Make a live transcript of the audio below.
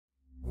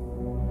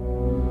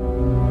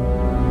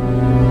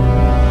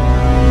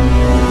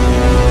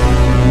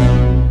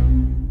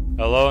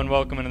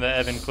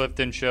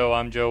Clifton Show.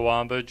 I'm Joe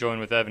Wamba, joined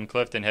with Evan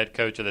Clifton, head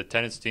coach of the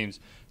tennis teams.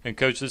 And,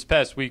 Coach, this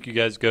past week you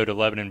guys go to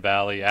Lebanon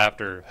Valley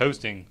after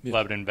hosting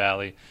Lebanon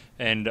Valley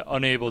and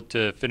unable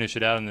to finish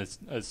it out in the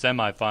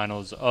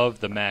semifinals of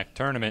the MAC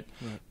tournament.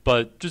 Right.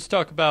 But just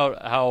talk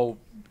about how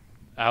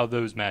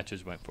those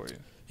matches went for you.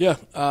 Yeah,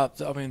 I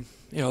mean,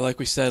 like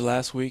we said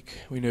last week,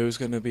 we knew it was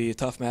going to be a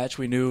tough match.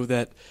 We knew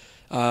that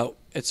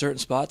at certain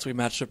spots we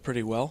matched up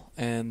pretty well,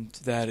 and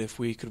that if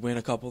we could win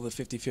a couple of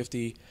the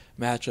 50-50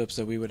 matchups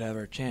that we would have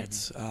our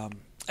chance. Mm-hmm.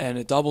 And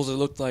at doubles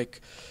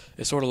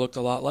it sort of looked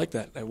a lot like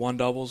that. At one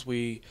doubles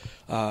I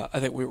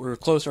think we were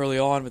close early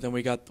on, but then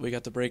we got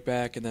the break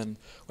back, and then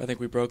I think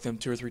we broke them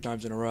 2 or 3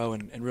 times in a row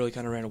and really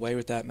kind of ran away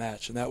with that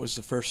match. And that was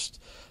the first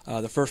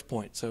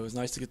point. So it was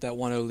nice to get that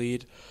 1-0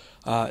 lead.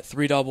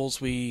 3 doubles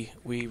we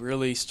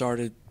really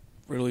started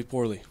really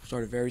poorly. We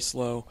started very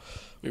slow.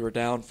 We were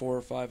down 4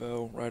 or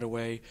 5-0 right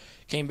away.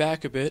 Came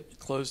back a bit,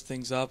 closed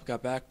things up,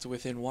 got back to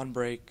within 1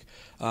 break,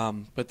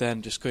 but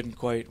then just couldn't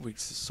quite.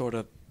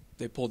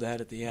 They pulled ahead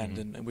at the end,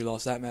 mm-hmm. and we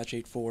lost that match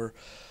 8-4.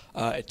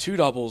 At 2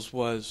 doubles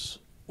was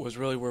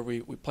really where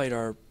we played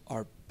our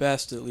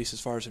best, at least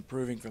as far as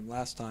improving from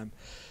last time.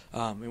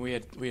 And we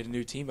had a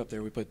new team up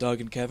there. We put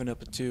Doug and Kevin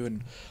up at 2,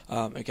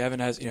 and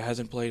Kevin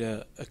hasn't played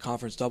a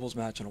conference doubles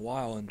match in a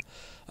while,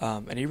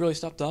 and he really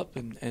stepped up,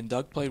 and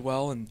Doug played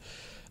well, and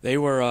they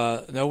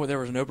were there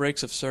was no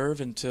breaks of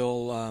serve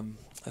until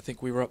I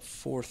think we were up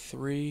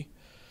 4-3.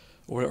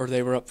 Or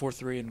they were up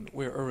 4-3, and it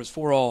was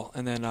 4-all,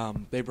 and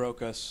then they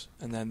broke us,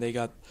 and then they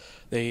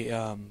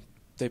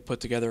put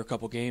together a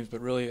couple games, but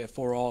really at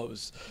 4-all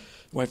it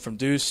went from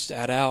deuce,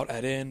 out,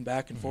 in,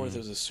 back and forth. Mm-hmm. It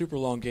was a super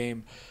long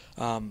game,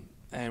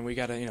 and we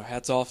got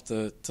hats off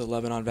to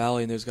Lebanon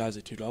Valley and those guys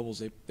at 2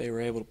 doubles. They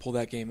were able to pull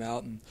that game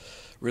out and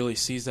really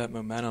seize that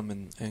momentum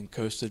and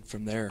coasted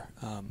from there.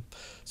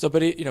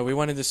 But we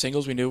went into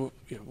singles. We knew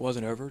it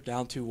wasn't over.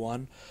 Down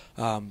 2-1.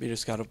 You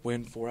just got to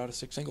win 4 out of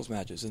 6 singles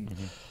matches, and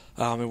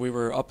and we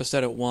were up a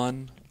set at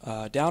 1,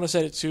 down a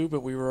set at 2,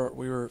 but we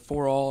were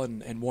 4-all,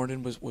 and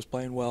Warden was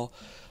playing well.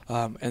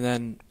 And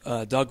then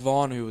Doug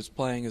Vaughn, who was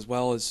playing as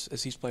well as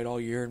he's played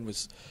all year,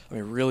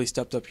 and really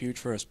stepped up huge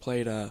for us.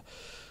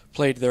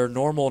 Played their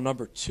normal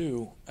number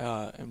 2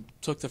 and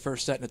took the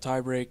first set in a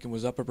tiebreak and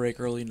was up a break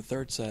early in the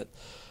 3rd set.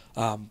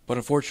 But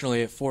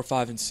unfortunately, at 4,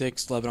 5, and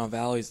 6, Lebanon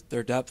Valley's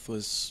their depth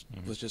was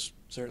just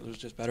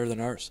better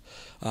than ours,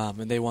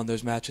 and they won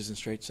those matches in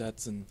straight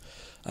sets and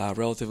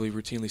relatively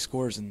routinely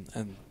scores,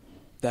 and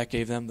that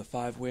gave them the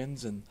 5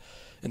 wins. And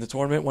in the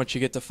tournament, once you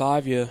get to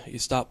 5, you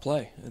stop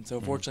play. And so,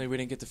 unfortunately, we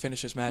didn't get to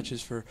finish those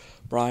matches for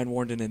Brian,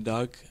 Warden, and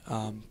Doug.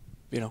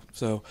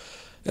 So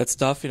that's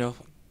tough. It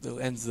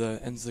ends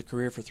the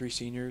career for 3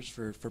 seniors,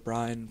 for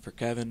Brian, for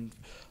Kevin,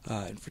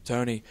 and for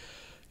Tony.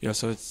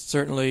 So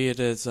it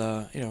is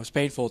it's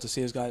painful to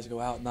see those guys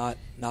go out not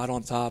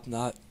on top,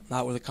 not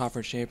with a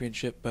conference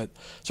championship, but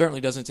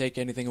certainly doesn't take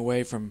anything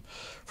away from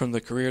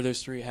the career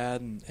those 3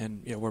 had,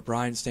 and where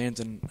Brian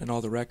stands in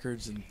all the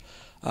records, and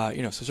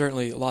so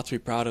certainly a lot to be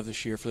proud of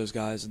this year for those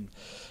guys, and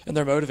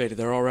they're motivated.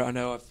 They're already. I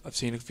know I've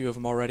seen a few of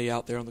them already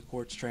out there on the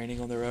courts training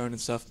on their own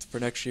and stuff for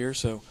next year.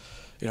 So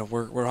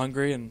we're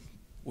hungry, and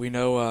we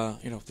know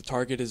the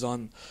target is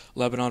on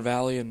Lebanon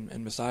Valley,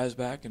 and Messiah's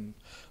back, and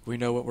we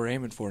know what we're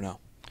aiming for now.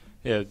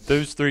 Yeah,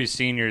 those 3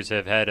 seniors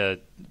have had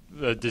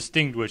a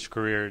distinguished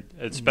career,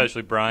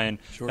 especially Brian.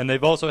 Sure. And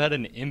they've also had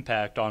an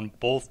impact on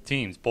both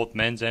teams, both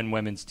men's and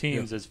women's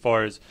teams, as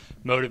far as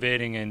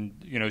motivating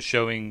and,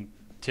 showing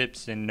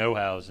tips and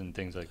know-hows and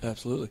things like that.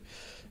 Absolutely.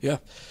 Yeah.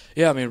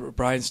 I mean,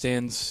 Brian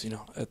stands,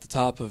 at the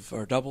top of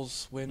our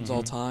doubles wins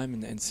all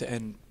time,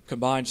 and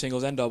combined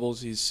singles and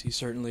doubles, he's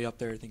certainly up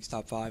there. I think he's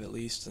top 5 at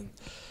least, and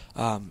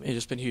he's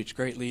just been huge,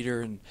 great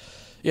leader. And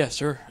yeah,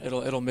 sure.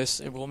 We'll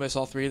miss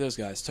all 3 of those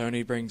guys.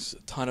 Tony brings a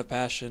ton of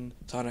passion,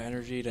 a ton of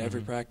energy to every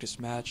practice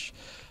match.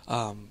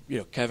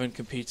 Kevin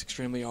competes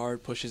extremely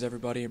hard, pushes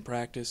everybody in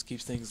practice,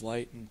 keeps things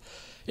light, and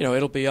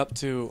it'll be up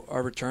to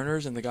our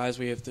returners and the guys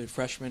we have, the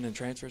freshmen and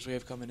transfers we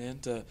have coming in,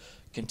 to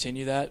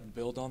continue that and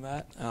build on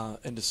that,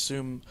 and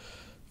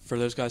for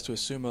those guys to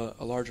assume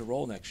a larger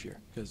role next year,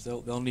 because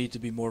they'll need to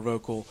be more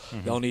vocal.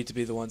 They'll need to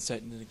be the ones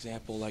setting an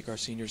example like our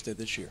seniors did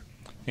this year.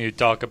 You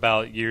talk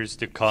about years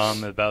to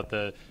come, about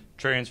the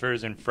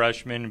transfers and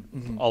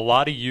freshmen, a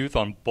lot of youth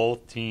on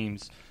both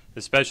teams,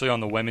 especially on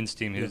the women's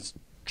team, who's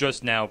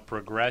just now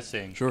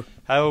progressing. Sure.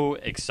 How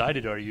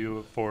excited are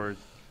you for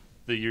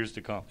the years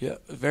to come? Yeah,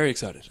 very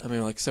excited. I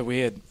mean, like I said, we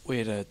had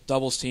a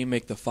doubles team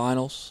make the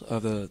finals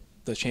of the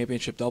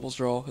championship doubles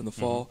draw in the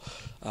fall.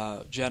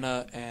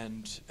 Jenna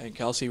and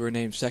Kelsey were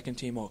named 2nd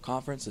team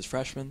all-conference as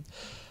freshmen.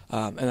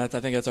 And I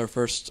think that's our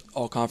first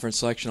all-conference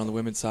selection on the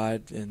women's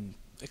side in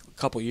a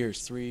couple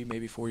years, 3,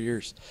 maybe 4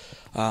 years.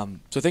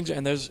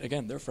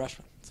 They're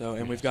freshmen. So,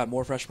 and we've got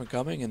more freshmen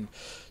coming, and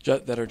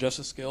that are just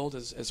as skilled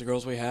as the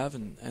girls we have,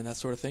 and that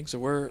sort of thing. So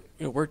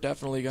we're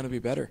definitely going to be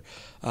better.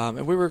 And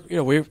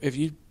if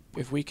you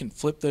if we can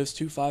flip those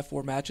 2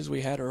 5-4 matches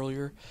we had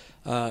earlier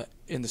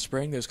in the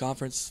spring, those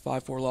conference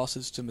 5-4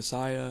 losses to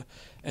Messiah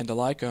and to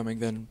Lycoming,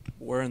 then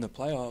we're in the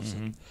playoffs.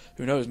 And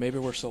who knows? Maybe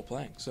we're still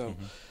playing. So,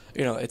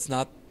 it's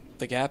not,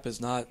 the gap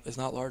is not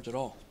large at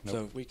all. Nope.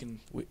 So we can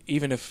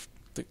even if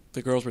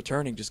the girls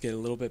returning just get a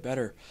little bit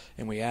better,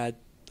 and we add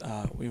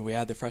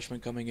the freshmen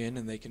coming in,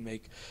 and they can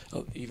make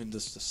even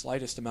just the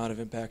slightest amount of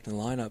impact in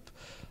the lineup.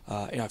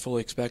 I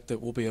fully expect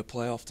that we'll be a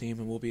playoff team,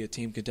 and we'll be a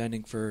team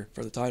contending for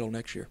the title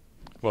next year.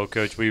 Well,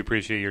 Coach, we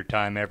appreciate your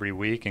time every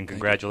week, and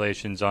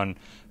congratulations on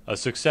a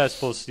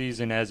successful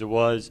season as it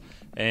was.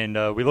 And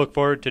we look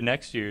forward to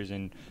next year's,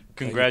 and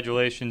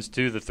congratulations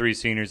to the 3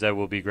 seniors that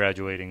will be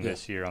graduating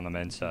this year on the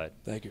men's side.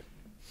 Thank you.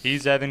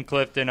 He's Evan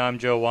Clifton. I'm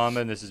Joe Wamba,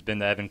 and this has been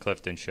the Evan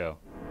Clifton Show.